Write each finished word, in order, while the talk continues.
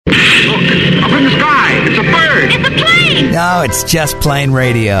No, it's Just Plain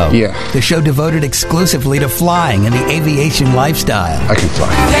Radio. Yeah. The show devoted exclusively to flying and the aviation lifestyle. I can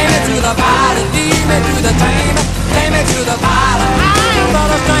fly. Take me to the pilot, lead me to the train. Take me to the pilot, I'm not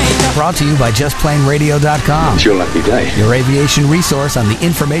a stranger. Brought to you by JustPlaneRadio.com. It's your lucky day. Your aviation resource on the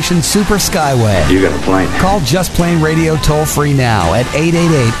information super skyway. You got a plane. Call Just Plain Radio toll free now at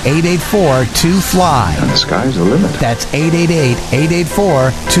 888-884-2FLY. And the sky's the limit. That's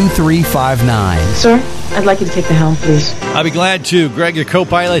 888-884-2359. Sir, I'd like you to take the helm, please. I'll be glad to. Greg, your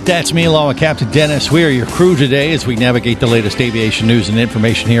co-pilot, that's me, along with Captain Dennis. We are your crew today as we navigate the latest aviation news and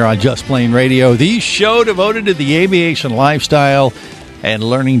information here on Just Plain Radio, the show devoted to the aviation lifestyle and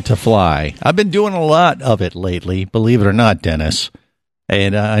learning to fly. I've been doing a lot of it lately, believe it or not, Dennis.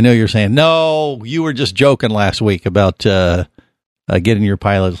 And I know you're saying, no, you were just joking last week about getting your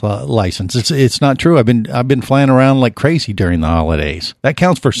pilot's license. It's not true. I've been flying around like crazy during the holidays. That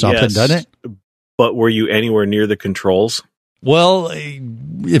counts for something, Yes. doesn't it? But were you anywhere near the controls? Well,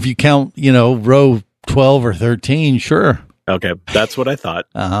 if you count, row 12 or 13, sure. Okay, that's what I thought.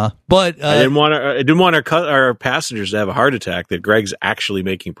 But I didn't want our passengers to have a heart attack that Greg's actually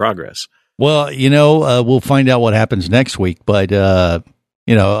making progress. well, we'll find out what happens next week. But our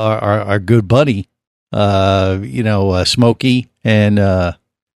good buddy, Smokey and the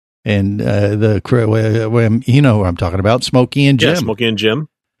crew, you know who I'm talking about, Smokey and Jim. Yeah, Smokey and Jim.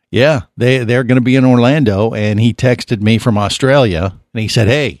 Yeah, they're going to be in Orlando, and he texted me from Australia, and he said,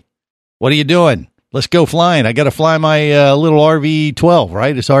 "Hey, what are you doing? Let's go flying. I got to fly my little RV-12,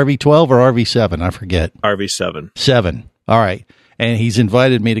 right? It's RV-12 or RV-7, I forget. RV-7. 7. All right." And he's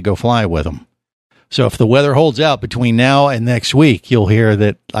invited me to go fly with him. So if the weather holds out between now and next week, you'll hear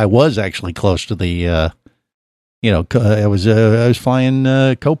that I was actually close to the, I was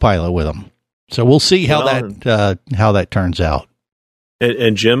flying co-pilot with him. So we'll see how that turns out.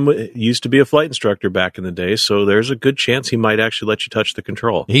 And Jim used to be a flight instructor back in the day, so there's a good chance he might actually let you touch the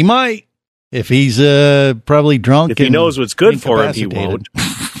control. He might, if he's probably drunk. If he knows what's good for him, he won't.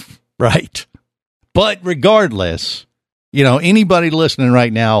 Right. But regardless, anybody listening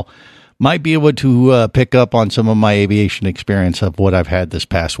right now might be able to pick up on some of my aviation experience of what I've had this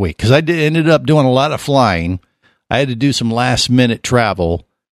past week. Because I ended up doing a lot of flying. I had to do some last-minute travel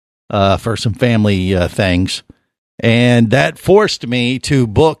for some family things. And that forced me to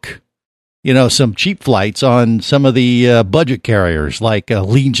book, some cheap flights on some of the budget carriers like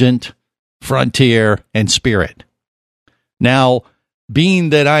Allegiant, Frontier, and Spirit. Now,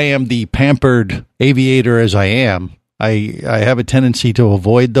 being that I am the pampered aviator as I am, I have a tendency to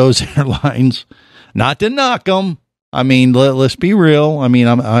avoid those airlines. Not to knock them. I mean, let's be real. I mean,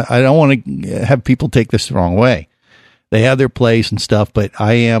 I don't want to have people take this the wrong way. They have their place and stuff, but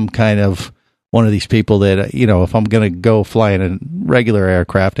I am kind of one of these people that, if I'm going to go fly in a regular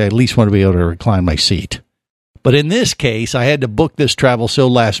aircraft, I at least want to be able to recline my seat. But in this case, I had to book this travel so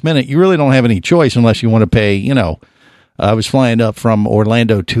last minute. You really don't have any choice unless you want to pay, I was flying up from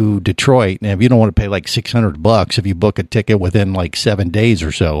Orlando to Detroit. And if you don't want to pay like $600 if you book a ticket within like 7 days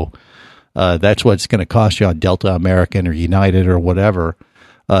or so, that's what it's going to cost you on Delta, American, or United or whatever.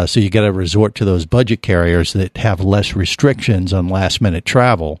 So you got to resort to those budget carriers that have less restrictions on last minute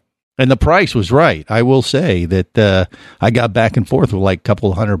travel. And the price was right. I will say that I got back and forth with like a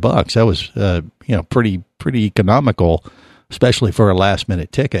couple of $100. That was, pretty economical, especially for a last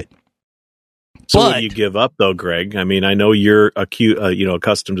minute ticket. So what do you give up, though, Greg? I mean, I know you're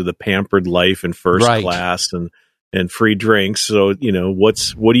accustomed to the pampered life and first class and free drinks. So,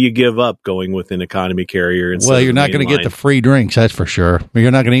 what do you give up going with an economy carrier? Well, you're not going to get the free drinks, that's for sure.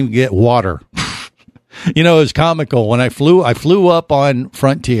 You're not going to even get water. It's comical. When I flew up on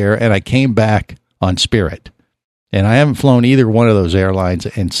Frontier and I came back on Spirit. And I haven't flown either one of those airlines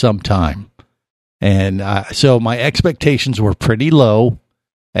in some time. And so my expectations were pretty low.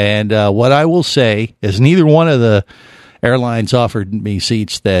 And what I will say is neither one of the airlines offered me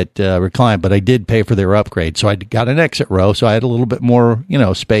seats that recline, but I did pay for their upgrade. So I got an exit row, so I had a little bit more,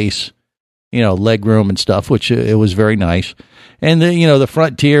 space, leg room and stuff, which it was very nice. And the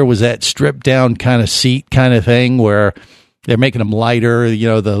Frontier was that stripped down kind of seat kind of thing where they're making them lighter.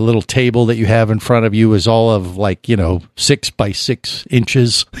 The little table that you have in front of you is all of 6 by 6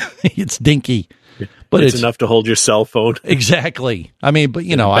 inches. It's dinky. But it's enough to hold your cell phone. Exactly. I mean, but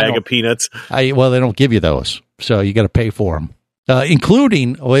bag of peanuts. They don't give you those, so you got to pay for them.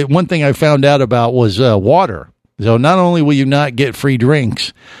 Including one thing I found out about was water. So not only will you not get free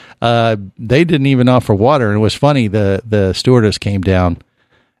drinks, they didn't even offer water. And it was funny. The stewardess came down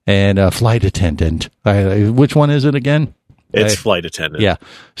and flight attendant. Which one is it again? It's flight attendant. Yeah.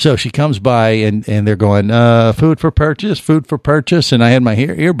 So she comes by and they're going, food for purchase. And I had my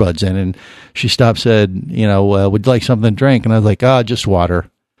earbuds in, and she stopped, said, would you like something to drink? And I was like, just water.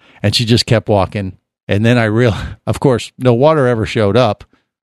 And she just kept walking. And then of course, no water ever showed up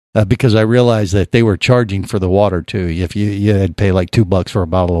because I realized that they were charging for the water too. If you had to pay like $2 for a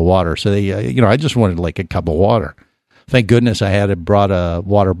bottle of water. So they, I just wanted like a cup of water. Thank goodness I had brought a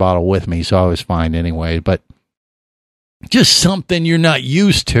water bottle with me, so I was fine anyway. But just something you're not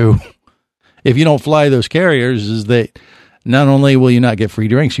used to if you don't fly those carriers is that not only will you not get free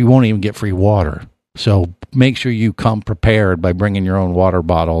drinks, you won't even get free water. So make sure you come prepared by bringing your own water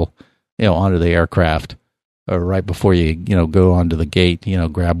bottle, onto the aircraft, or right before you, go onto the gate,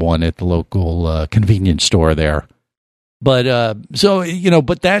 grab one at the local convenience store there. But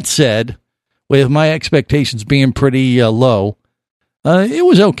but that said, with my expectations being pretty low, it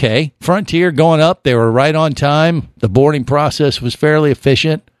was okay. Frontier going up, they were right on time. The boarding process was fairly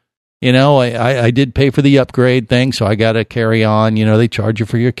efficient. I did pay for the upgrade thing, so I got a carry-on. They charge you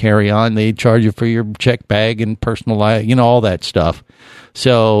for your carry-on. They charge you for your check bag and personal life, all that stuff.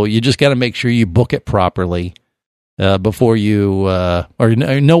 So you just got to make sure you book it properly before you or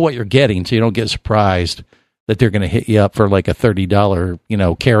know what you're getting, so you don't get surprised that they're going to hit you up for like a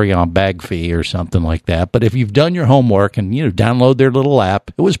 $30, carry-on bag fee or something like that. But if you've done your homework and, download their little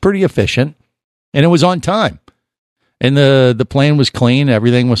app, it was pretty efficient and it was on time. And the plane was clean.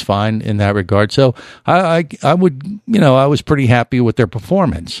 Everything was fine in that regard. So I was pretty happy with their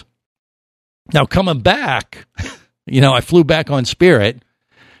performance. Now coming back, I flew back on Spirit,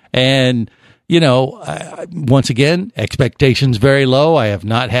 and once again, expectations very low. I have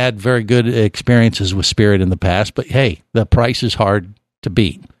not had very good experiences with Spirit in the past, but hey, the price is hard to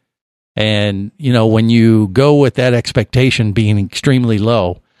beat. And, when you go with that expectation being extremely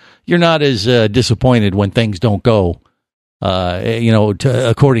low, you're not as disappointed when things don't go,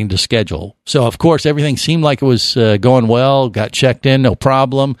 according to schedule. So, of course, everything seemed like it was going well, got checked in, no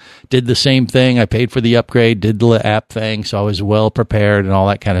problem, did the same thing. I paid for the upgrade, did the app thing, so I was well prepared and all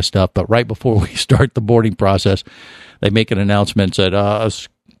that kind of stuff. But right before we start the boarding process, they make an announcement that,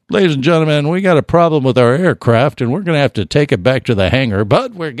 ladies and gentlemen, we got a problem with our aircraft, and we're going to have to take it back to the hangar,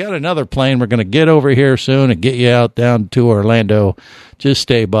 but we've got another plane. We're going to get over here soon and get you out down to Orlando. Just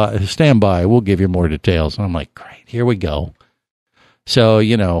stand by. We'll give you more details. And I'm like, great, here we go. So,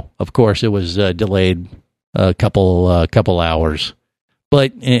 of course, it was delayed a couple hours.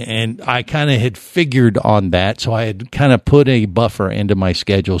 But, and I kind of had figured on that, so I had kind of put a buffer into my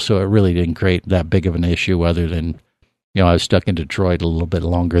schedule, so it really didn't create that big of an issue other than, I was stuck in Detroit a little bit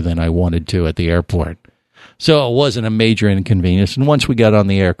longer than I wanted to at the airport. So it wasn't a major inconvenience. And once we got on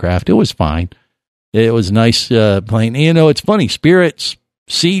the aircraft, it was fine. It was a nice plane. It's funny. Spirit's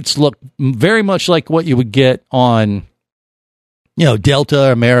seats look very much like what you would get on,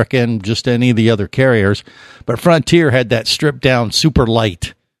 Delta, American, just any of the other carriers. But Frontier had that stripped down super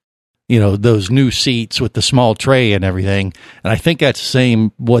light, those new seats with the small tray and everything. And I think that's the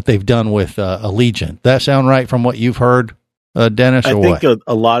same what they've done with Allegiant. That sound right from what you've heard, Dennis? I think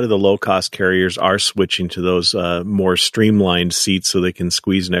a lot of the low-cost carriers are switching to those more streamlined seats so they can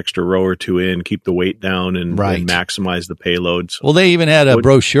squeeze an extra row or two in, keep the weight down, and maximize the payload. So, well, they even had a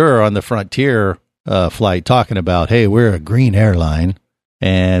brochure on the Frontier flight talking about, hey, we're a green airline.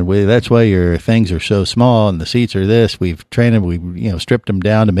 And that's why your things are so small and the seats are this. We've trained them. We stripped them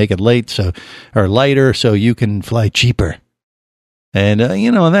down to make it lighter so you can fly cheaper. And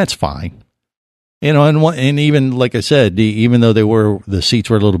and that's fine. And even like I said, even though the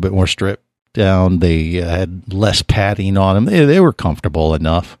seats were a little bit more stripped down, they had less padding on them. They were comfortable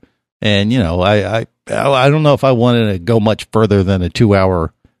enough. And I don't know if I wanted to go much further than a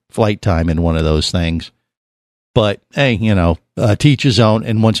 2-hour flight time in one of those things. But hey, teach his own.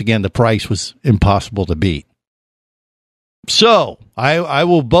 And once again, the price was impossible to beat. So I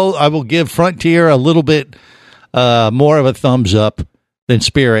will give Frontier a little bit more of a thumbs up than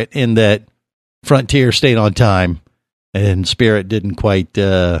Spirit in that Frontier stayed on time and Spirit didn't quite, they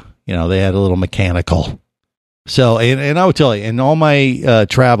had a little mechanical. So, and I will tell you, in all my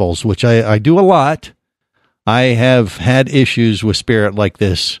travels, which I do a lot, I have had issues with Spirit like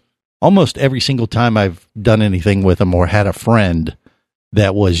this. Almost every single time I've done anything with them or had a friend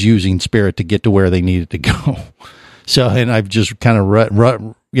that was using Spirit to get to where they needed to go. So, and I've just kind of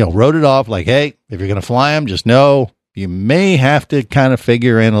wrote it off like, hey, if you're going to fly them, just know you may have to kind of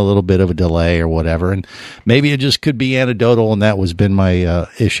figure in a little bit of a delay or whatever. And maybe it just could be anecdotal, and that was been my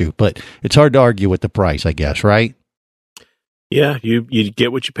issue. But it's hard to argue with the price, I guess, right? Yeah, you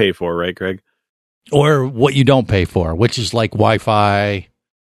get what you pay for, right, Greg? Or what you don't pay for, which is like Wi-Fi,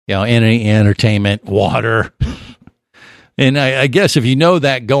 any entertainment, water. And I guess if you know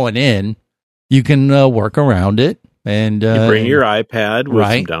that going in, you can work around it. And you bring your iPad with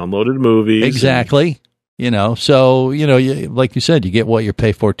some downloaded movies. Exactly. So, like you said, you get what you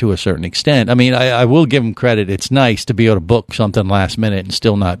pay for to a certain extent. I mean, I will give them credit. It's nice to be able to book something last minute and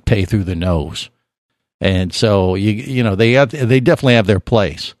still not pay through the nose. And so, they definitely have their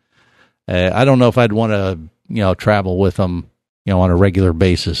place. I don't know if I'd want to, travel with them, on a regular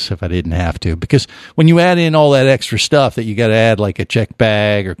basis if I didn't have to. Because when you add in all that extra stuff that you got to add, like a check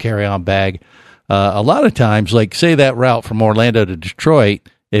bag or carry-on bag, a lot of times, like say that route from Orlando to Detroit,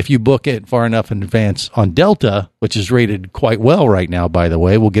 if you book it far enough in advance on Delta, which is rated quite well right now, by the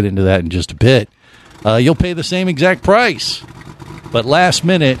way, we'll get into that in just a bit, you'll pay the same exact price. But last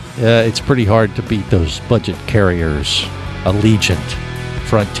minute, it's pretty hard to beat those budget carriers, Allegiant,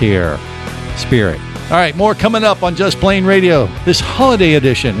 Frontier, Spirit. All right, more coming up on Just Plain Radio. This holiday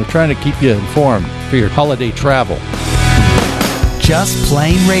edition, we're trying to keep you informed for your holiday travel. Just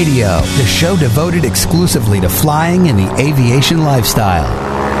Plain Radio, the show devoted exclusively to flying and the aviation lifestyle.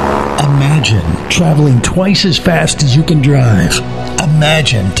 Imagine traveling twice as fast as you can drive.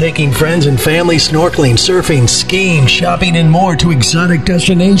 Imagine taking friends and family snorkeling, surfing, skiing, shopping, and more to exotic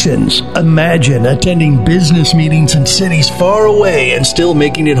destinations. Imagine attending business meetings in cities far away and still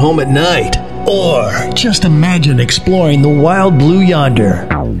making it home at night. Or just imagine exploring the wild blue yonder.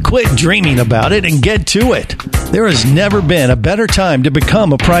 Quit dreaming about it and get to it. There has never been a better time to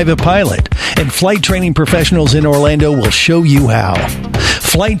become a private pilot, and Flight Training Professionals in Orlando will show you how.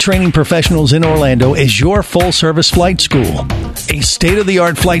 Flight Training Professionals in Orlando is your full-service flight school. A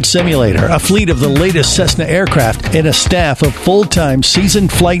state-of-the-art flight simulator, a fleet of the latest Cessna aircraft, and a staff of full-time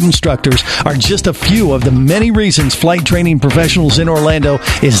seasoned flight instructors are just a few of the many reasons Flight Training Professionals in Orlando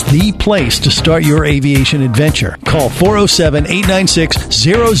is the place to start your aviation adventure. Call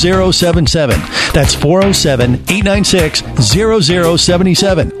 407-896-0077. That's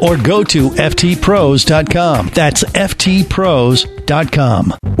 407-896-0077. Or go to ftpros.com. That's ftpros.com.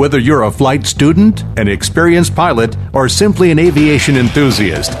 Whether you're a flight student, an experienced pilot, or simply an aviation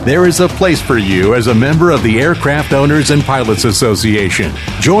enthusiast, there is a place for you as a member of the Aircraft Owners and Pilots Association.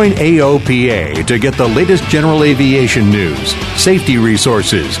 Join AOPA to get the latest general aviation news, safety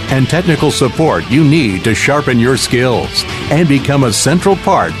resources, and technical support you need to sharpen your skills and become a central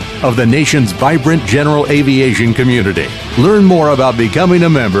part of the nation's vibrant general aviation community. Learn more about becoming a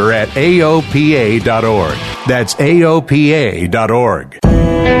member at AOPA.org. That's AOPA.org.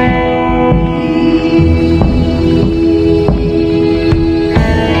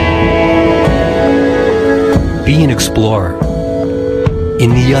 Be an explorer in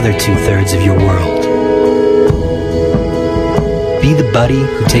the other two-thirds of your world. Be the buddy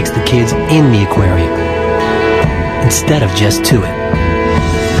who takes the kids in the aquarium instead of just to it.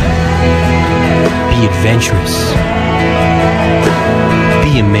 Be adventurous.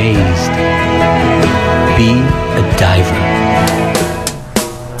 Be amazed. Be a diver.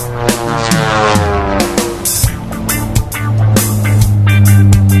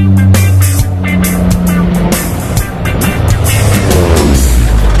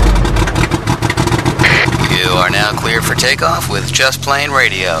 For takeoff with Just Plain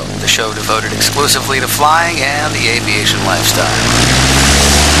Radio, the show devoted exclusively to flying and the aviation lifestyle.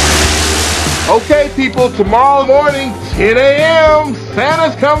 Okay, people, tomorrow morning, 10 a.m.,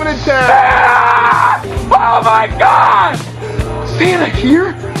 Santa's coming to town. Ah! Oh, my God! Santa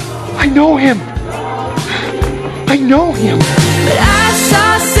here? I know him. I know him. But I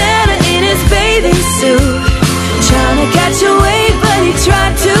saw Santa in his bathing suit, trying to catch a wave, but he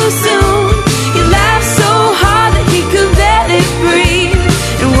tried too soon. He laughed so hard that he could barely breathe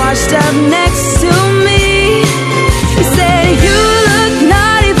and washed up next to me. He said, "You look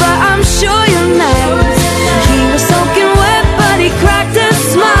naughty, but I'm sure you're nice." He was soaking wet, but he cracked a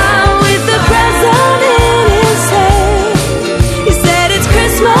smile with the present in his hand. He said, "It's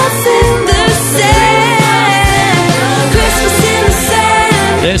Christmas in the sand. Christmas in the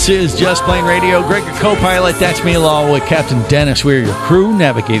sand." This is Just Plain Radio. Greg, your co-pilot. That's me along with Captain Dennis. We're your crew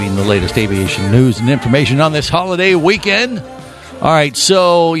navigating the latest aviation news and information on this holiday weekend. All right,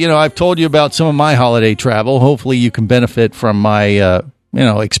 so, I've told you about some of my holiday travel. Hopefully you can benefit from my,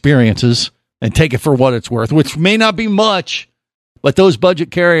 experiences and take it for what it's worth, which may not be much, but those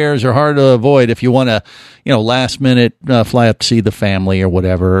budget carriers are hard to avoid if you want to, last minute fly up to see the family or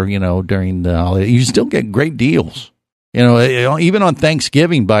whatever, during the holiday. You still get great deals. Even on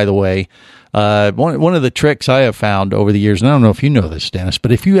Thanksgiving, by the way, one of the tricks I have found over the years, and I don't know if you know this, Dennis,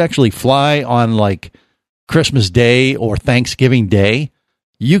 but if you actually fly on like Christmas Day or Thanksgiving Day,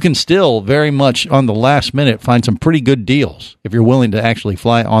 you can still very much on the last minute find some pretty good deals if you're willing to actually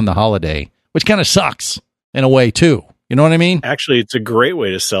fly on the holiday, which kind of sucks in a way too. You know what I mean? Actually, it's a great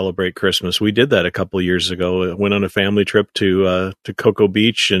way to celebrate Christmas. We did that a couple of years ago. I went on a family trip to Cocoa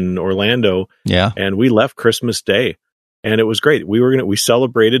Beach in Orlando. Yeah. And we left Christmas Day. And it was great. We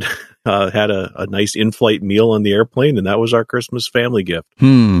celebrated, had a nice in-flight meal on the airplane, and that was our Christmas family gift. A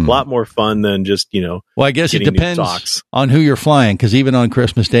lot more fun than just, Well, I guess it depends socks. on who you're flying, because even on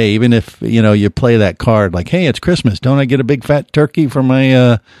Christmas Day, even if, you play that card like, hey, it's Christmas, don't I get a big fat turkey for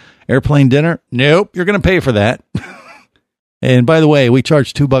my airplane dinner? Nope, you're going to pay for that. And by the way, we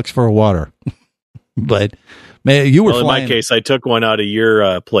charge $2 for a water. But you were flying. In my case, I took one out of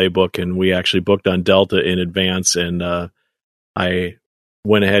your playbook, and we actually booked on Delta in advance, and I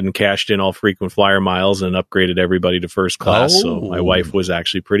went ahead and cashed in all frequent flyer miles and upgraded everybody to first class. So my wife was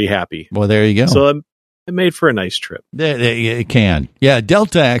actually pretty happy. Well, there you go. So it made for a nice trip. It can. Yeah,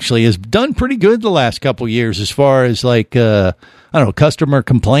 Delta actually has done pretty good the last couple of years as far as like, I don't know, customer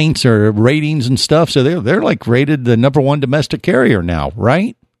complaints or ratings and stuff. So they're like rated the number one domestic carrier now,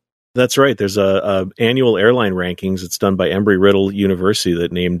 right? That's right. There's a annual airline rankings. It's done by Embry-Riddle University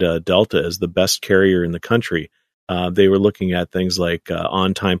that named Delta as the best carrier in the country. They were looking at things like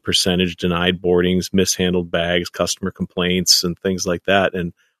on-time percentage, denied boardings, mishandled bags, customer complaints, and things like that.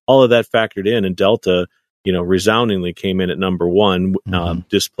 And all of that factored in. And Delta, resoundingly came in at number one,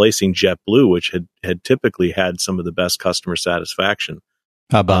 displacing JetBlue, which had typically had some of the best customer satisfaction.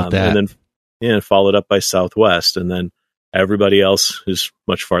 How about that? And then followed up by Southwest, and then everybody else is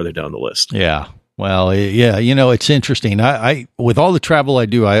much farther down the list. Yeah. Well, yeah, it's interesting. I with all the travel I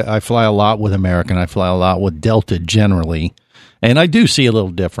do, I fly a lot with American. I fly a lot with Delta generally, and I do see a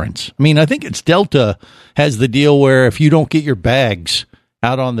little difference. I mean, I think it's Delta has the deal where if you don't get your bags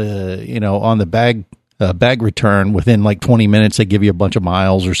out on the, on the bag return within like 20 minutes, they give you a bunch of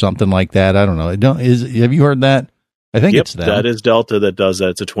miles or something like that. I don't know. Have you heard that? I think it's them. That is Delta that does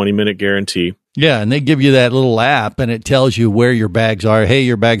that. It's a 20-minute guarantee. Yeah, and they give you that little app, and it tells you where your bags are. Hey,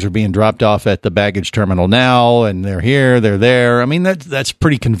 your bags are being dropped off at the baggage terminal now, and they're here, they're there. I mean, that's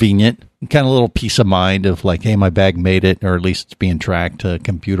pretty convenient. Kind of a little peace of mind of like, hey, my bag made it, or at least it's being tracked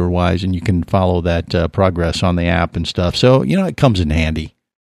computer-wise, and you can follow that progress on the app and stuff. So, it comes in handy.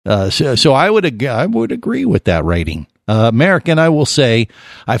 So I would agree with that rating. American, I will say,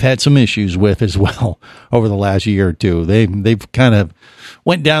 I've had some issues with as well over the last year or two. They've kind of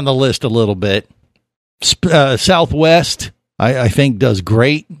went down the list a little bit. Southwest, I think, does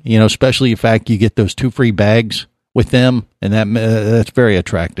great. Especially the fact you get those 2 free bags with them, and that's very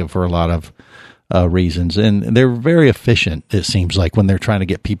attractive for a lot of reasons. And they're very efficient. It seems like when they're trying to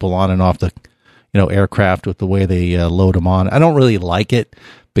get people on and off the aircraft with the way they load them on. I don't really like it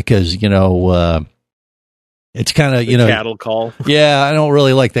because it's kind of, cattle call. Yeah, I don't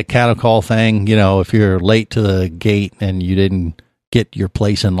really like that cattle call thing. If you're late to the gate and you didn't get your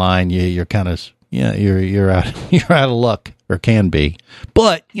place in line, you're kind of, you're out of luck, or can be.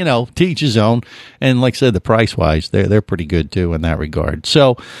 But, to each his own. And like I said, the price wise, they're pretty good too in that regard.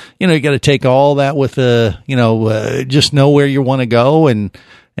 So, you got to take all that with just know where you want to go and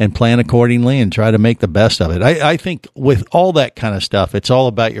plan accordingly and try to make the best of it. I think with all that kind of stuff, it's all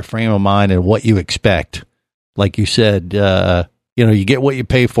about your frame of mind and what you expect. Like you said, you get what you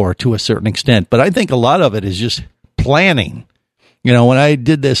pay for to a certain extent. But I think a lot of it is just planning. When I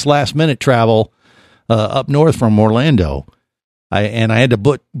did this last minute travel up north from Orlando, I had to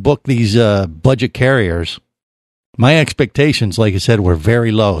book these budget carriers. My expectations, like I said, were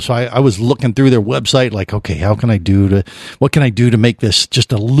very low. So I was looking through their website like, okay, what can I do to make this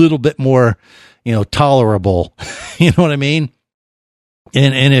just a little bit more, tolerable? You know what I mean?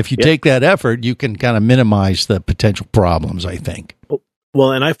 And if you take that effort, you can kind of minimize the potential problems, I think.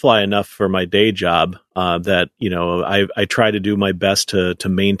 Well, and I fly enough for my day job that, I try to do my best to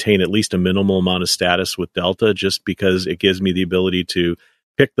maintain at least a minimal amount of status with Delta, just because it gives me the ability to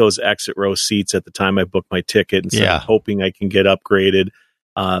pick those exit row seats at the time I book my ticket instead of hoping I can get upgraded.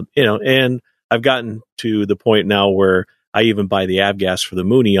 And I've gotten to the point now where I even buy the avgas for the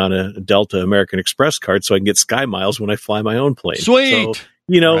Mooney on a Delta American Express card so I can get Sky Miles when I fly my own plane. Sweet.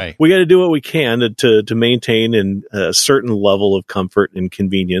 So, we got to do what we can to maintain a certain level of comfort and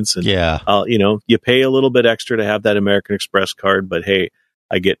convenience. And, you pay a little bit extra to have that American Express card, but hey,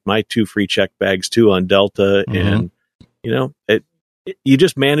 I get my 2 free check bags too on Delta. And, you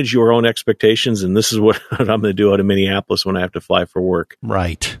just manage your own expectations. And this is what I'm going to do out of Minneapolis when I have to fly for work.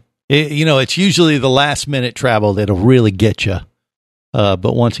 Right. It's usually the last minute travel that'll really get you.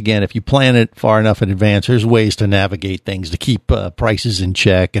 But once again, if you plan it far enough in advance, there's ways to navigate things to keep prices in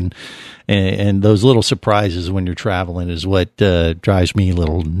check. And those little surprises when you're traveling is what drives me a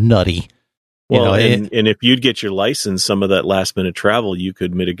little nutty Well, and if you'd get your license, some of that last minute travel, you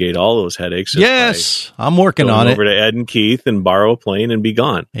could mitigate all those headaches. Yes, I'm working on it. Over to Ed and Keith and borrow a plane and be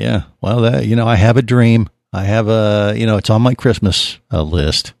gone. Yeah. Well, I have a dream. I have it's on my Christmas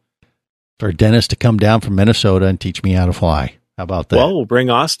list for Dennis to come down from Minnesota and teach me how to fly. How about that? Well, we'll bring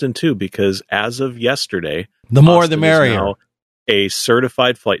Austin too, because as of yesterday, the more the merrier. Is now a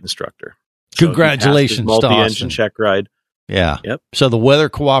certified flight instructor. Congratulations, multi-engine check ride. Yeah. Yep. So the weather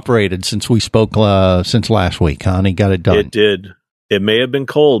cooperated since we spoke since last week, huh? And he got it done. It did. It may have been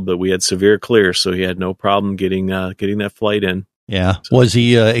cold, but we had severe clear, so he had no problem getting that flight in. Yeah. So. Was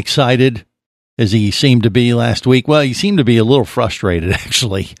he excited as he seemed to be last week? Well, he seemed to be a little frustrated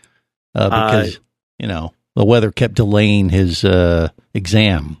actually, because the weather kept delaying his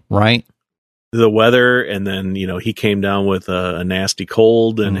exam, right? The weather, and then he came down with a nasty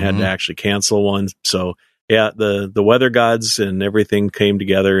cold and had to actually cancel one. So. Yeah, the weather gods and everything came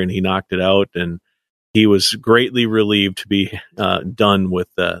together, and he knocked it out, and he was greatly relieved to be done with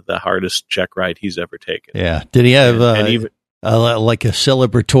the hardest check ride he's ever taken. Yeah. Did he have like a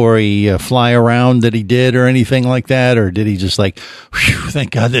celebratory fly around that he did or anything like that, or did he just like,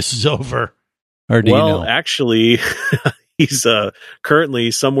 thank God this is over? Or do you know? Actually, he's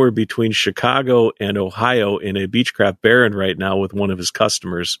currently somewhere between Chicago and Ohio in a Beechcraft Baron right now with one of his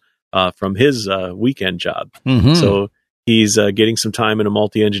customers. From his weekend job. Mm-hmm. So he's getting some time in a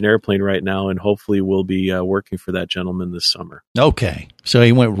multi-engine airplane right now, and hopefully will be working for that gentleman this summer. Okay. So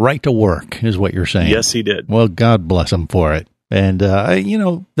he went right to work, is what you're saying. Yes, he did. Well, God bless him for it. And,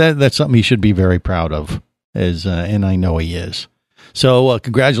 that's something he should be very proud of, and I know he is. So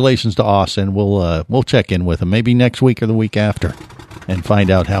congratulations to Austin. We'll check in with him maybe next week or the week after and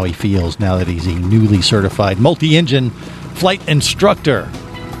find out how he feels now that he's a newly certified multi-engine flight instructor.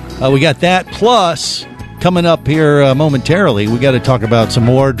 We got that. Plus, coming up here momentarily, we got to talk about some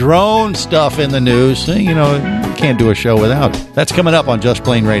more drone stuff in the news. You can't do a show without it. That's coming up on Just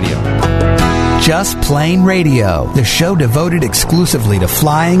Plain Radio. Just Plain Radio, the show devoted exclusively to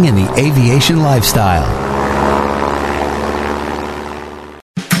flying and the aviation lifestyle.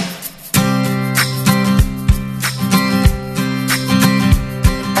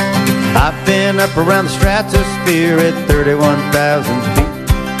 I've been up around the stratosphere at 31,000 feet.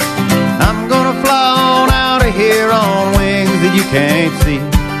 I'm gonna fly on out of here on wings that you can't see.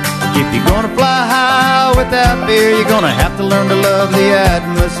 If you're gonna fly high without fear, you're gonna have to learn to love the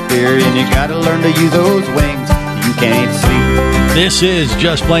atmosphere, and you gotta learn to use those wings you can't see. This is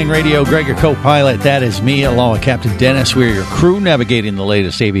Just Plain Radio. Greg, your co-pilot. That is me, along with Captain Dennis. We're your crew navigating the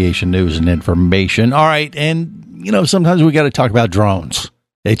latest aviation news and information. All right, and sometimes we got to talk about drones.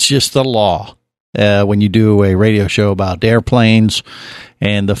 It's just the law. When you do a radio show about airplanes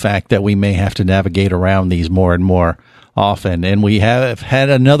and the fact that we may have to navigate around these more and more often. And we have had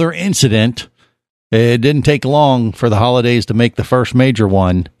another incident. It didn't take long for the holidays to make the first major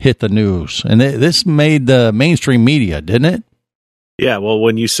one hit the news. And this made the mainstream media, didn't it? Yeah, well,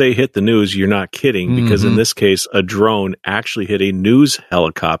 when you say hit the news, you're not kidding, because in this case, a drone actually hit a news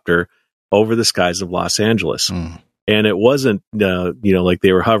helicopter over the skies of Los Angeles. And it wasn't, like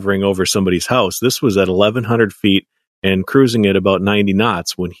they were hovering over somebody's house. This was at 1,100 feet and cruising at about 90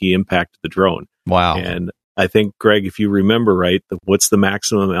 knots when he impacted the drone. Wow. And I think, Greg, if you remember right, what's the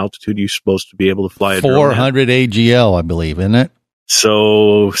maximum altitude you're supposed to be able to fly a drone 400 AGL, I believe, isn't it?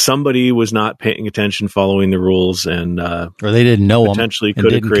 So somebody was not paying attention, following the rules, and or they didn't know potentially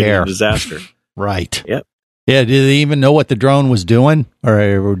could have created a disaster. Right. Yep. Yeah, did they even know what the drone was doing,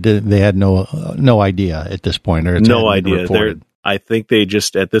 or did they had no idea at this point? Or no idea. I think they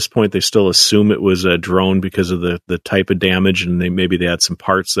just, at this point, they still assume it was a drone because of the type of damage, and maybe they had some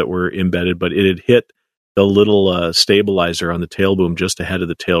parts that were embedded, but it had hit the little stabilizer on the tail boom just ahead of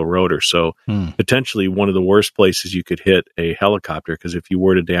the tail rotor. So potentially one of the worst places you could hit a helicopter, because if you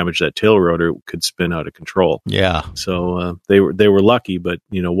were to damage that tail rotor, it could spin out of control. Yeah. So they were lucky, but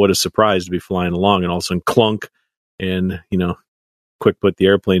what a surprise to be flying along and all of a sudden clunk and, quick put the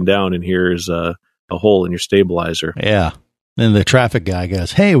airplane down, and here's a hole in your stabilizer. Yeah. Then the traffic guy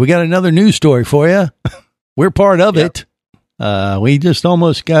goes, "Hey, we got another news story for you. We're part of it. We just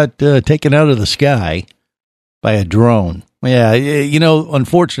almost got taken out of the sky by a drone." Yeah,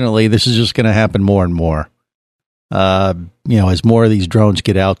 unfortunately, this is just going to happen more and more. As more of these drones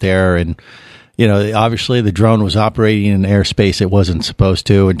get out there, and obviously the drone was operating in airspace it wasn't supposed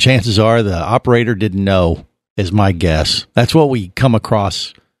to, and chances are the operator didn't know, is my guess. That's what we come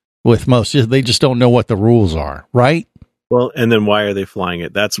across with most. They just don't know what the rules are, right? Well, and then why are they flying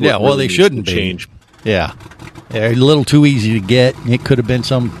it? That's what really they shouldn't change. Yeah. They're a little too easy to get. It could have been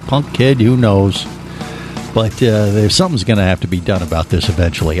some punk kid, who knows. But there's something's going to have to be done about this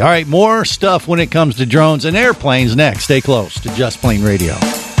eventually. All right, more stuff when it comes to drones and airplanes next. Stay close to Just Plane Radio.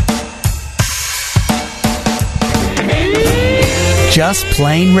 Just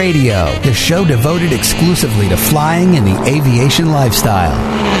Plane Radio, the show devoted exclusively to flying and the aviation lifestyle.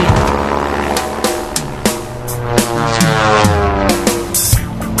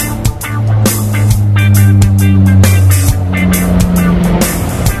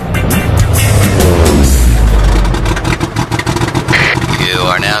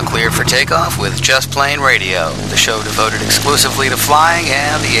 For takeoff with Just Plane Radio, the show devoted exclusively to flying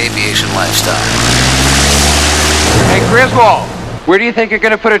and the aviation lifestyle. Hey, Griswold, where do you think you're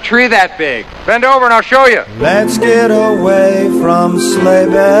going to put a tree that big? Bend over and I'll show you. Let's get away from sleigh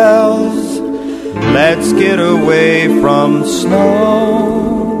bells. Let's get away from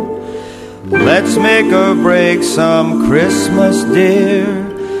snow. Let's make or break some Christmas,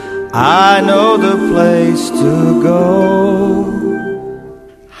 dear. I know the place to go.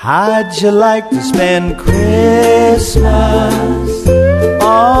 How'd you like to spend Christmas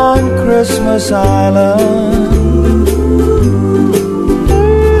on Christmas Island?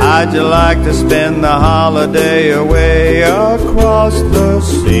 How'd you like to spend the holiday away across the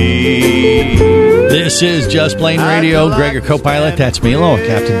sea? This is Just Plane Radio. Greg, your co-pilot. That's me, along with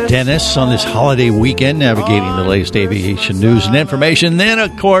Captain Dennis, on this holiday weekend, navigating the latest aviation news and information. Then,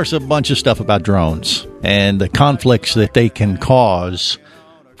 of course, a bunch of stuff about drones and the conflicts that they can cause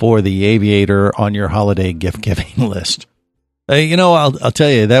for the aviator on your holiday gift-giving list. I'll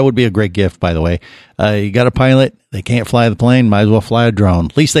tell you, that would be a great gift, by the way. You got a pilot, they can't fly the plane, might as well fly a drone.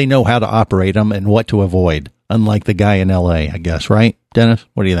 At least they know how to operate them and what to avoid, unlike the guy in L.A., I guess, right? Dennis,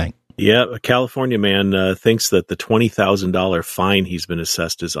 what do you think? Yeah, a California man thinks that the $20,000 fine he's been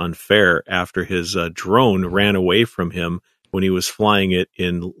assessed is unfair after his drone ran away from him when he was flying it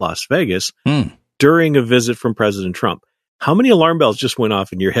in Las Vegas during a visit from President Trump. How many alarm bells just went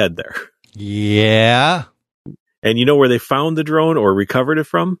off in your head there? Yeah. And you know where they found the drone or recovered it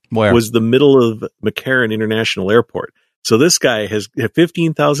from? Where? Was the middle of McCarran International Airport. So this guy has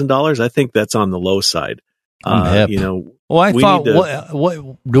 $15,000. I think that's on the low side. I thought,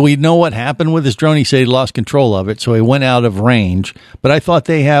 what do we know what happened with his drone? He said he lost control of it, so he went out of range. But I thought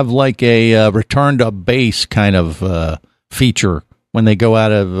they have like a return to base kind of feature when they go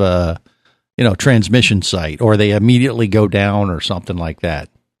out of transmission site, or they immediately go down or something like that.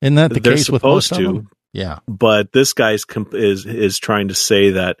 Isn't that the case with most of them? Yeah. But this guy is trying to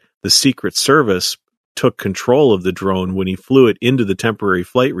say that the Secret Service took control of the drone when he flew it into the temporary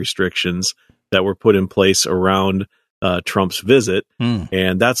flight restrictions that were put in place around Trump's visit.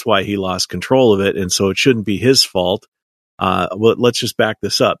 And that's why he lost control of it. And so it shouldn't be his fault. Well, let's just back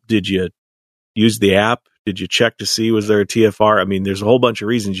this up. Did you use the app? Did you check to see, was there a TFR? I mean, there's a whole bunch of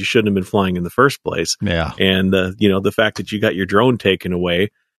reasons you shouldn't have been flying in the first place. Yeah. And, the fact that you got your drone taken away,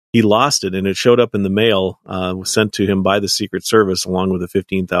 he lost it and it showed up in the mail, was sent to him by the Secret Service along with a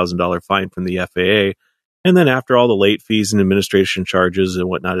 $15,000 fine from the FAA. And then after all the late fees and administration charges and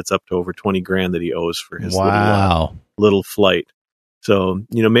whatnot, it's up to over $20,000 that he owes for his little flight. So,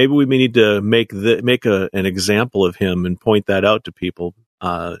 maybe we may need to make an example of him and point that out to people.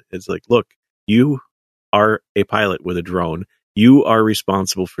 It's like, look, you are a pilot with a drone. You are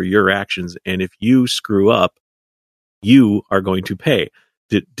responsible for your actions. And if you screw up, you are going to pay.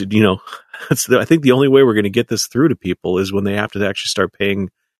 I think the only way we're going to get this through to people is when they have to actually start paying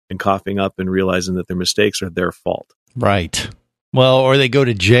and coughing up and realizing that their mistakes are their fault. Right. Well, or they go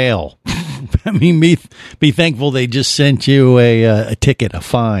to jail. I mean, be thankful they just sent you a ticket, a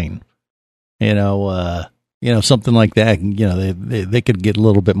fine, something like that. They could get a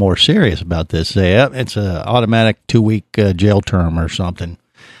little bit more serious about this. Say, it's an automatic 2-week jail term or something.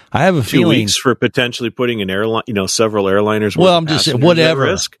 I have a 2 feeling weeks for potentially putting an airline, several airliners. Well, I'm just saying,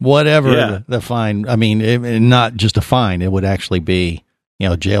 whatever the fine. I mean, not just a fine. It would actually be,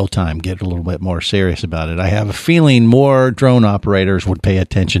 jail time. Get a little bit more serious about it. I have a feeling more drone operators would pay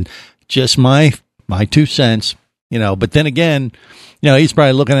attention. Just my 2 cents, But then again, he's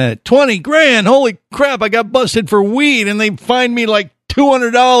probably looking at $20,000. Holy crap! I got busted for weed, and they fined me like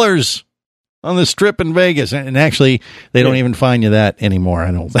 $200 on the Strip in Vegas. And actually, they don't even fine you that anymore,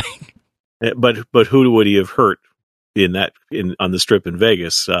 I don't think. But who would he have hurt on the Strip in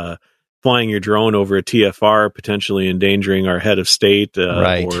Vegas? Flying your drone over a TFR, potentially endangering our head of state,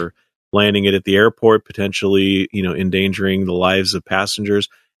 right. Or landing it at the airport, potentially, endangering the lives of passengers.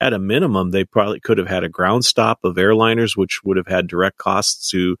 At a minimum, they probably could have had a ground stop of airliners, which would have had direct costs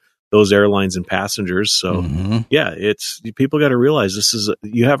to those airlines and passengers. So, people got to realize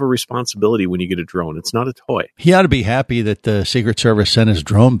you have a responsibility when you get a drone. It's not a toy. He ought to be happy that the Secret Service sent his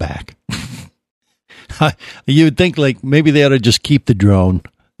drone back. You would think like maybe they ought to just keep the drone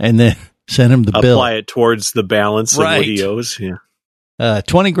and then send him the bill. Apply it towards the balance of what he owes. Yeah.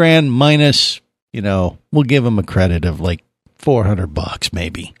 $20,000 minus, we'll give him a credit of like $400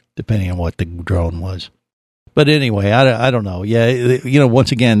 maybe, depending on what the drone was. But anyway, I don't know. Yeah,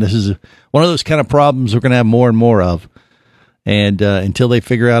 once again, this is one of those kind of problems we're going to have more and more of. And until they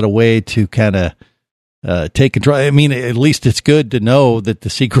figure out a way to kind of take control, I mean, at least it's good to know that the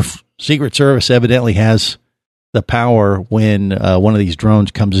Secret Service evidently has the power when one of these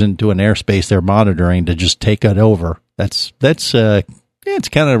drones comes into an airspace they're monitoring to just take it over. That's it's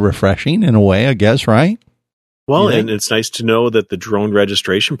kind of refreshing in a way, I guess, right? Well, and it's nice to know that the drone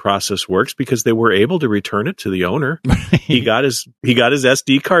registration process works because they were able to return it to the owner. He got his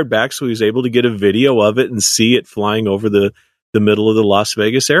SD card back, so he was able to get a video of it and see it flying over the middle of the Las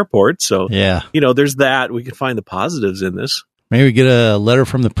Vegas airport. So, there's that. We can find the positives in this. Maybe get a letter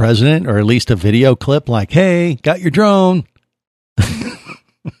from the president or at least a video clip like, hey, got your drone.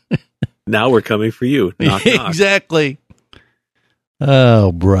 Now we're coming for you. Knock, knock. Exactly.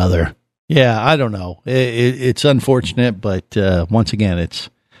 Oh, brother. Yeah, I don't know. It's unfortunate, but once again, it's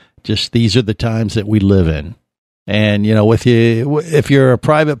just these are the times that we live in. And, if you're a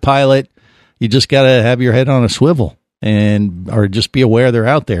private pilot, you just got to have your head on a swivel or just be aware they're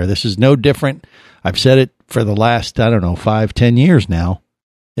out there. This is no different. I've said it for the last, 5-10 years now.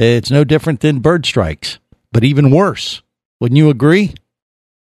 It's no different than bird strikes, but even worse. Wouldn't you agree?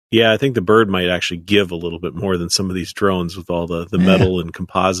 Yeah, I think the bird might actually give a little bit more than some of these drones with all the metal and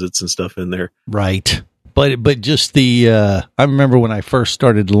composites and stuff in there. Right. But just I remember when I first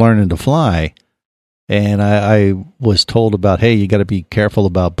started learning to fly and I was told about, hey, you got to be careful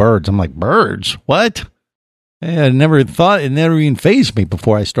about birds. I'm like, birds? What? I never thought, it never even fazed me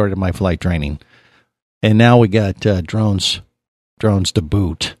before I started my flight training. And now we got drones to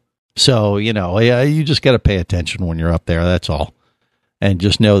boot. So, you just got to pay attention when you're up there. That's all. And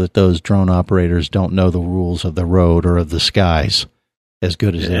just know that those drone operators don't know the rules of the road or of the skies as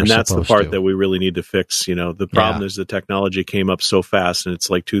good as they're supposed to. And that's the part that we really need to fix. The problem is the technology came up so fast and it's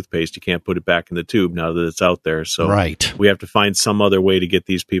like toothpaste. You can't put it back in the tube now that it's out there. So we have to find some other way to get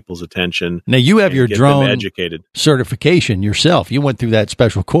these people's attention. Now, you have your drone educated certification yourself. You went through that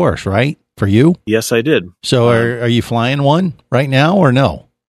special course, right? For you? Yes, I did. So are you flying one right now or no?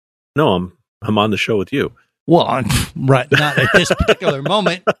 No, I'm on the show with you. Well, right, not at this particular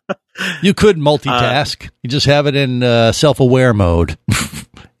moment. You could multitask. You just have it in self-aware mode.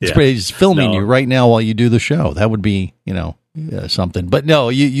 He's filming you right now while you do the show. That would be, something. But no,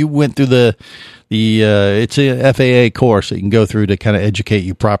 you went through the it's a FAA course that you can go through to kind of educate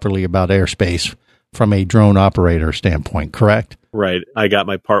you properly about airspace from a drone operator standpoint, correct? Right. I got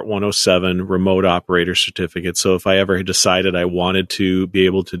my Part 107 remote operator certificate. So if I ever decided I wanted to be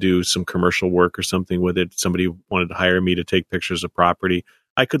able to do some commercial work or something with it, somebody wanted to hire me to take pictures of property,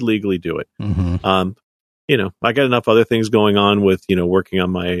 I could legally do it. Mm-hmm. I got enough other things going on with, working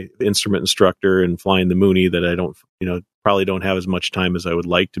on my instrument instructor and flying the Mooney that I don't, probably don't have as much time as I would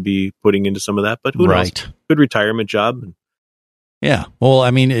like to be putting into some of that. But who knows? Good retirement job. Yeah. Well,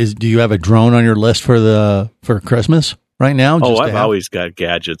 do you have a drone on your list for Christmas right now? I've always got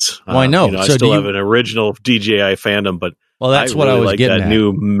gadgets. I know. I still have an original DJI Phantom, but that's what I was getting that at.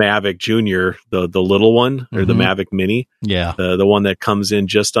 New Mavic Junior, the little one, or the Mavic Mini. Yeah. The one that comes in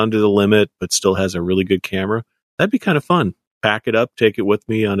just under the limit, but still has a really good camera. That'd be kind of fun. Pack it up, take it with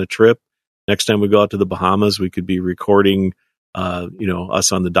me on a trip. Next time we go out to the Bahamas, we could be recording,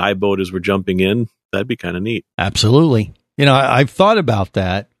 us on the dive boat as we're jumping in. That'd be kind of neat. Absolutely. I've thought about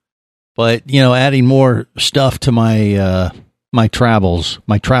that, but, adding more stuff to my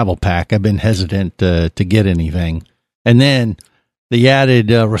travel pack, I've been hesitant to get anything. And then the added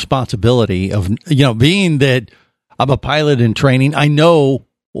responsibility of, being that I'm a pilot in training, I know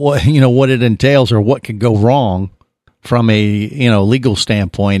what it entails or what could go wrong from a, legal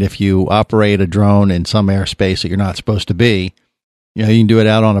standpoint. If you operate a drone in some airspace that you're not supposed to be, you can do it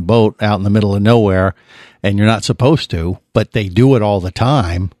out on a boat out in the middle of nowhere and you're not supposed to, but they do it all the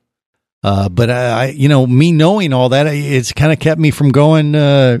time. But me knowing all that, it's kind of kept me from going,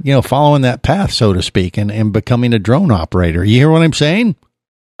 following that path, so to speak, and becoming a drone operator. You hear what I'm saying?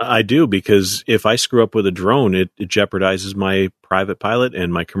 I do, because if I screw up with a drone, it jeopardizes my private pilot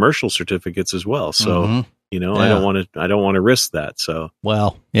and my commercial certificates as well. So, I don't want to risk that. So,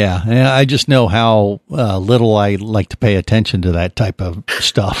 well, yeah, I just know how little I like to pay attention to that type of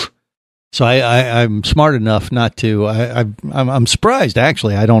stuff. So I'm smart enough not to. I'm surprised,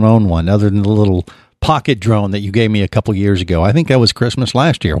 actually. I don't own one other than the little pocket drone that you gave me a couple years ago. I think that was Christmas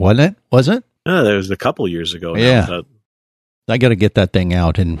last year, wasn't it? Was it? That was a couple years ago. Yeah. I got to get that thing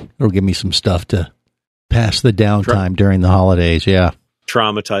out, and it'll give me some stuff to past the downtime during the holidays. Yeah.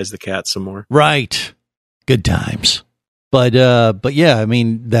 Traumatize the cat some more. Right. Good times. But yeah, I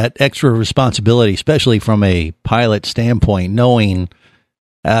mean, that extra responsibility, especially from a pilot standpoint, knowing,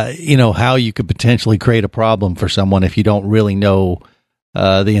 how you could potentially create a problem for someone if you don't really know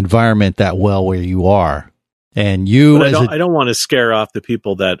the environment that well where you are. And I don't want to scare off the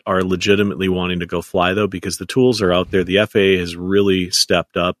people that are legitimately wanting to go fly, though, because the tools are out there. The FAA has really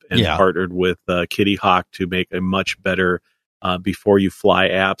stepped up and partnered with Kitty Hawk to make a much better before you fly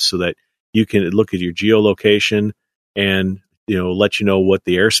app so that you can look at your geolocation and let you know what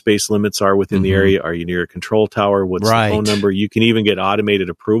the airspace limits are within the area. Are you near a control tower? What's the phone number? You can even get automated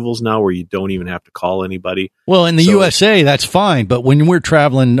approvals now where you don't even have to call anybody. Well, in the USA, that's fine. But when we're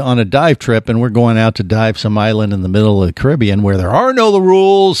traveling on a dive trip and we're going out to dive some island in the middle of the Caribbean where there are no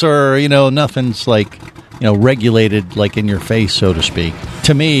rules or, nothing's regulated like in your face, so to speak.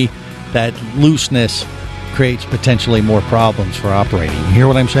 To me, that looseness creates potentially more problems for operating. You hear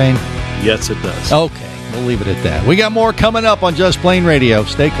what I'm saying? Yes, it does. Okay. We'll leave it at that. We got more coming up on Just Plain Radio.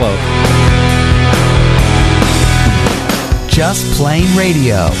 Stay close. Just Plain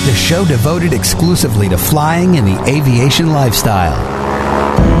Radio, the show devoted exclusively to flying and the aviation lifestyle.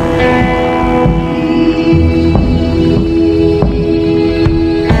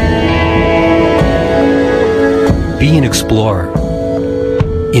 Be an explorer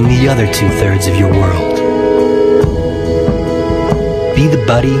in the other 2/3 of your world. Be the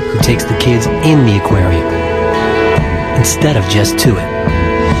buddy who takes the kids in the aquarium instead of just to it.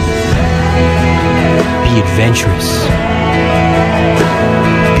 Be adventurous.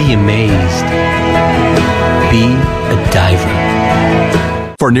 Be amazed. Be a diver.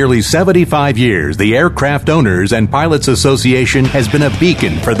 For nearly 75 years, the Aircraft Owners and Pilots Association has been a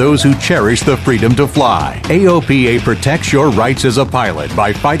beacon for those who cherish the freedom to fly. AOPA protects your rights as a pilot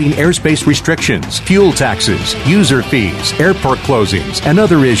by fighting airspace restrictions, fuel taxes, user fees, airport closings, and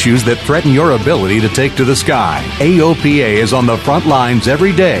other issues that threaten your ability to take to the sky. AOPA is on the front lines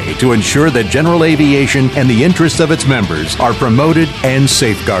every day to ensure that general aviation and the interests of its members are promoted and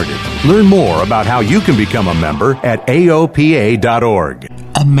safeguarded. Learn more about how you can become a member at AOPA.org.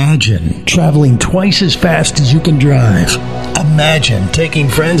 Imagine traveling twice as fast as you can drive. Imagine taking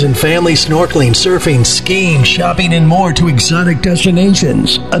friends and family snorkeling, surfing, skiing, shopping, and more to exotic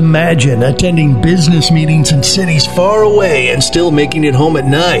destinations. Imagine attending business meetings in cities far away and still making it home at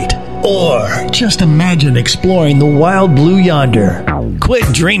night. Or just imagine exploring the wild blue yonder.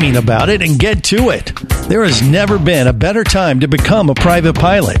 Quit dreaming about it and get to it. There has never been a better time to become a private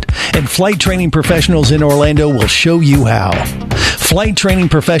pilot, and Flight Training Professionals in Orlando will show you how. Flight Training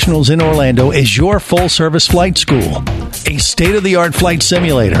Professionals in Orlando is your full-service flight school. A state-of-the-art flight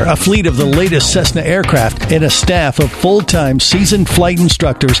simulator, a fleet of the latest Cessna aircraft, and a staff of full-time seasoned flight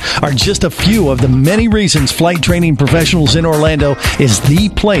instructors are just a few of the many reasons Flight Training Professionals in Orlando is the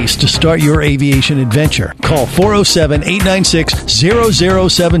place to start your aviation adventure. Call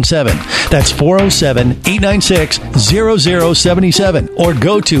 407-896-0077. That's 407-896-0077. Or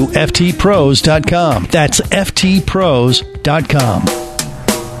go to ftpros.com. That's ftpros.com.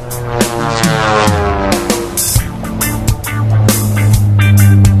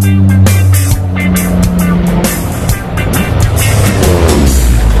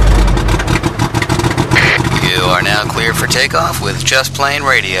 For takeoff with Just Plain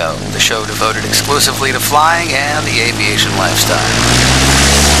Radio, the show devoted exclusively to flying and the aviation lifestyle.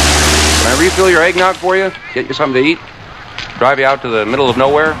 Can I refill your eggnog for you? Get you something to eat? Drive you out to the middle of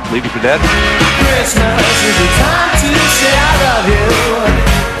nowhere? Leave you for dead? Christmas is the time to say I love you.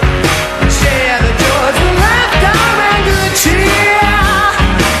 Share the joys of laughter and good cheer.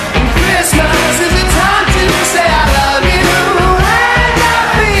 And Christmas is the time to say I love you. And I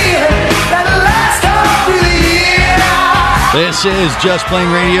feel that the last of the year. This is Just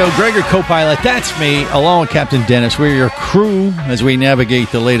Plain Radio. Gregor, co-pilot, that's me, along with Captain Dennis. We're your crew as we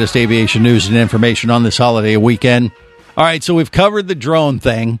navigate the latest aviation news and information on this holiday weekend. All right, so we've covered the drone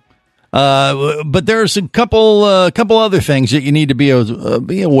thing, but there's a couple other things that you need to be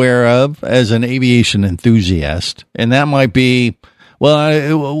aware of as an aviation enthusiast, and that might be,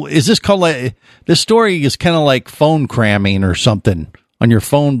 well, is this called like, this story is kind of like phone cramming or something on your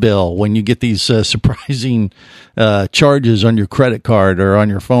phone bill when you get these surprising charges on your credit card or on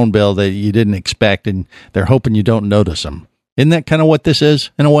your phone bill that you didn't expect, and they're hoping you don't notice them. Isn't that kind of what this is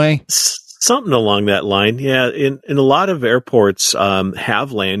in a way? Something along that line. Yeah. In a lot of airports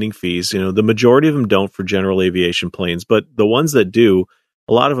have landing fees. The majority of them don't for general aviation planes, but the ones that do,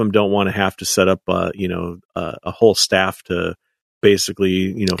 a lot of them don't want to have to set up, a whole staff to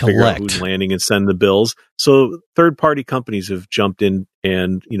basically, figure out who's landing and send the bills. So third-party companies have jumped in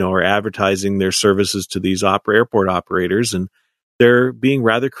and, are advertising their services to these airport operators, and they're being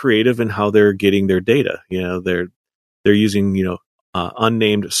rather creative in how they're getting their data. They're using,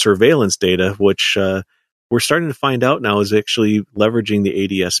 unnamed surveillance data, which we're starting to find out now is actually leveraging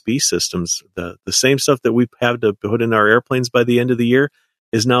the ADS-B systems. The same stuff that we have to put in our airplanes by the end of the year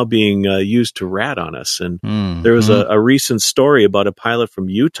is now being used to rat on us. And there was a recent story about a pilot from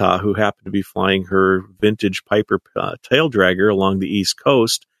Utah who happened to be flying her vintage Piper tail dragger along the East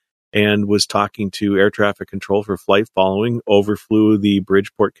Coast and was talking to air traffic control for flight following, overflew the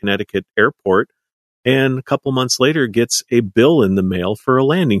Bridgeport, Connecticut airport, and a couple months later gets a bill in the mail for a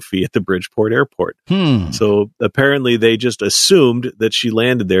landing fee at the Bridgeport airport. So apparently they just assumed that she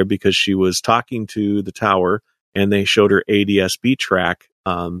landed there because she was talking to the tower and they showed her ADS-B track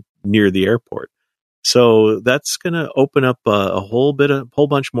near the airport. So that's going to open up a whole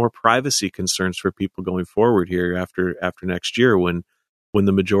bunch more privacy concerns for people going forward here after next year when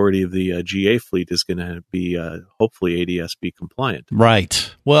the majority of the GA fleet is going to be hopefully ADS-B compliant.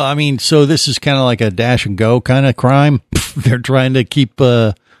 Right. Well, I mean, so this is kind of like a dash and go kind of crime. They're trying to keep,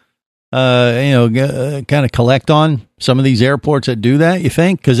 kind of collect on some of these airports that do that, you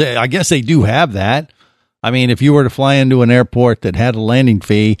think? Because I guess they do have that. I mean, if you were to fly into an airport that had a landing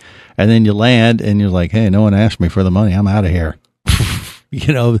fee and then you land and you're like, hey, no one asked me for the money, I'm out of here.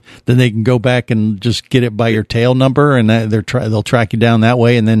 Then they can go back and just get it by your tail number, and they'll track you down that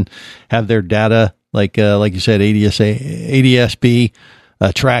way, and then have their data, like you said, ADS-B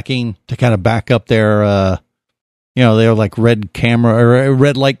tracking to kind of back up their, they're like red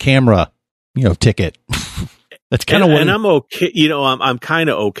light camera, ticket. That's kind of what. And I'm okay. I'm kind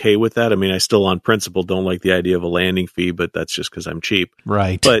of okay with that. I mean, I still, on principle, don't like the idea of a landing fee, but that's just because I'm cheap,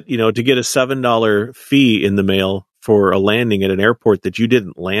 right? But to get a $7 fee in the mail for a landing at an airport that you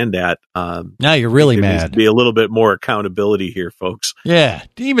didn't land at. Now you're really mad. Needs to be a little bit more accountability here, folks. Yeah.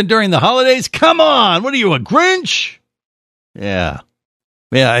 Even during the holidays. Come on. What are you, a Grinch? Yeah.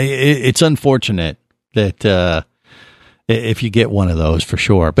 Yeah. It's unfortunate that, if you get one of those for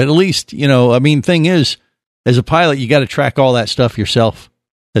sure, but at least, thing is, as a pilot, you got to track all that stuff yourself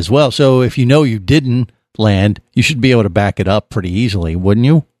as well. So if you didn't land, you should be able to back it up pretty easily, wouldn't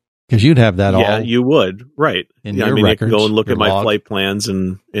you? Because you'd have that all. Yeah, you would. Right. I can go and look at my flight plans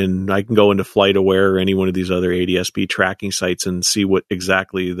and I can go into FlightAware or any one of these other ADS-B tracking sites and see what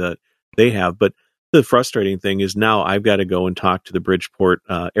exactly that they have. But the frustrating thing is now I've got to go and talk to the Bridgeport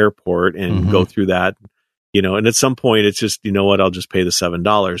airport and go through that, and at some point it's just, I'll just pay the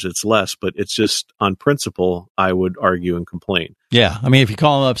 $7. It's less, but it's just on principle, I would argue and complain. Yeah. I mean, if you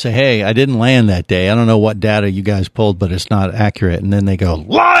call them up, say, hey, I didn't land that day. I don't know what data you guys pulled, but it's not accurate. And then they go,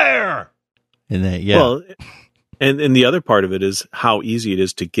 liar. And then, yeah. Well, and the other part of it is how easy it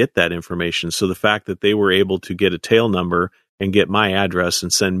is to get that information. So the fact that they were able to get a tail number and get my address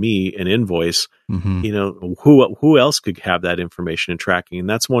and send me an invoice, who else could have that information and tracking? And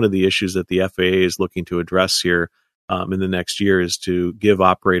that's one of the issues that the FAA is looking to address here in the next year, is to give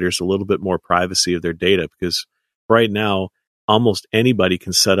operators a little bit more privacy of their data, because right now almost anybody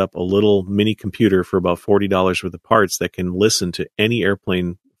can set up a little mini computer for about $40 worth of parts that can listen to any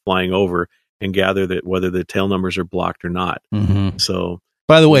airplane flying over and gather that whether the tail numbers are blocked or not. So,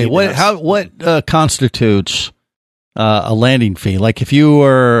 by the way, what constitutes a landing fee? Like if you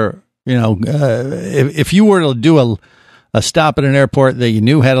were, if you were to do a stop at an airport that you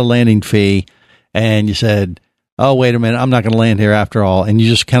knew had a landing fee, and you said, "Oh, wait a minute, I'm not going to land here after all," and you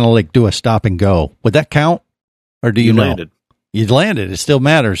just kind of like do a stop and go, would that count, or do you know? Landed. You landed. It still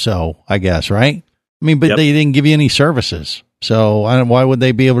matters, so I guess, right? I mean, but they didn't give you any services, so why would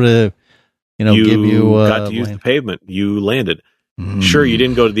they be able to? You give you got to use the pavement. You landed. Sure, you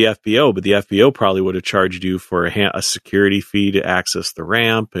didn't go to the FBO, but the FBO probably would have charged you for a security fee to access the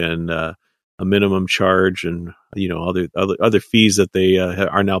ramp and a minimum charge and other fees that they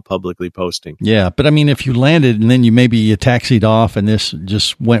are now publicly posting. Yeah, but I mean, if you landed and then you taxied off and this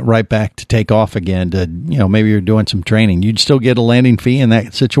just went right back to take off again to maybe you're doing some training, you'd still get a landing fee in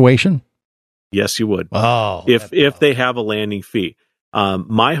that situation. Yes, you would. Oh, if they have a landing fee.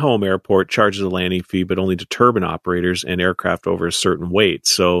 My home airport charges a landing fee, but only to turbine operators and aircraft over a certain weight.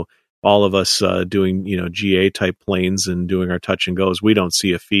 So all of us doing, GA type planes and doing our touch and goes, we don't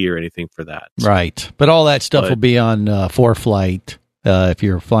see a fee or anything for that. So. Right. But all that stuff will be on ForeFlight. If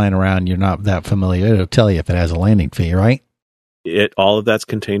you're flying around, you're not that familiar. It'll tell you if it has a landing fee, right? All of that's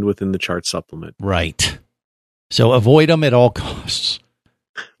contained within the chart supplement. Right. So avoid them at all costs.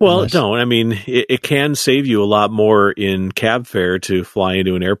 Well, don't. I mean, it can save you a lot more in cab fare to fly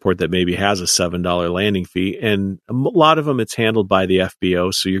into an airport that maybe has a $7 landing fee. And a lot of them, it's handled by the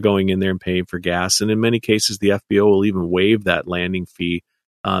FBO. So you're going in there and paying for gas. And in many cases, the FBO will even waive that landing fee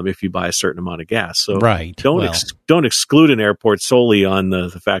if you buy a certain amount of gas. So don't exclude an airport solely on the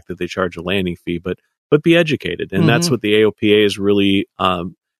fact that they charge a landing fee, but be educated. And that's what the AOPA has really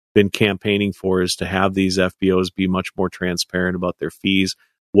been campaigning for, is to have these FBOs be much more transparent about their fees,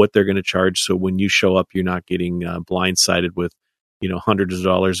 what they're going to charge. So when you show up, you're not getting blindsided with, hundreds of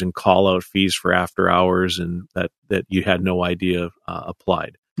dollars in call out fees for after hours and that you had no idea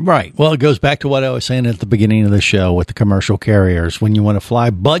applied. Right. Well, it goes back to what I was saying at the beginning of the show with the commercial carriers. When you want to fly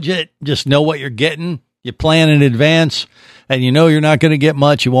budget, just know what you're getting. You plan in advance and you're not going to get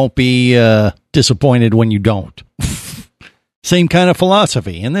much. You won't be disappointed when you don't. Same kind of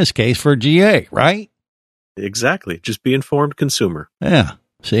philosophy in this case for GA, right? Exactly. Just be informed consumer. Yeah.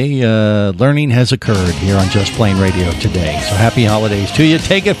 See, learning has occurred here on Just Plain Radio today. So happy holidays to you.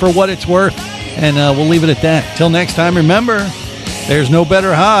 Take it for what it's worth, and we'll leave it at that. Till next time, remember, there's no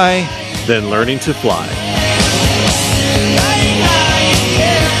better high than learning to fly.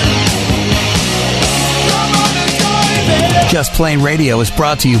 Just Plain Radio is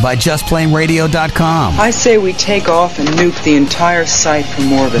brought to you by JustPlainRadio.com. I say we take off and nuke the entire site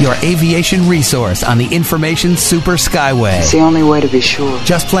from orbit. Your aviation resource on the information super skyway. It's the only way to be sure.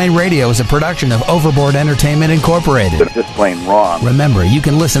 Just Plain Radio is a production of Overboard Entertainment Incorporated. Just plain wrong. Remember, you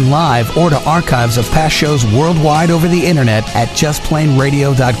can listen live or to archives of past shows worldwide over the internet at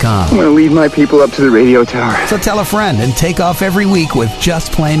JustPlainRadio.com. I'm going to leave my people up to the radio tower. So tell a friend and take off every week with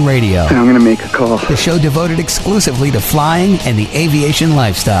Just Plain Radio. And I'm going to make a call. The show devoted exclusively to flying and the aviation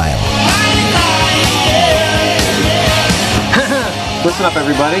lifestyle. Listen up,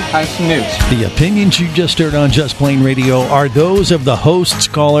 everybody. I have some news. The opinions you just heard on Just Plain Radio are those of the hosts,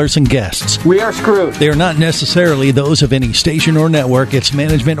 callers, and guests. We are screwed. They are not necessarily those of any station or network, its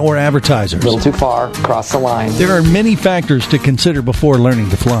management, or advertisers. A little too far. Cross the line. There are many factors to consider before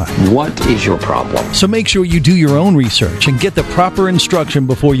learning to fly. What is your problem? So make sure you do your own research and get the proper instruction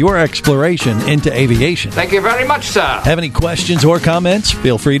before your exploration into aviation. Thank you very much, sir. Have any questions or comments?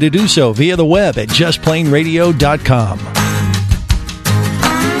 Feel free to do so via the web at JustPlainRadio.com.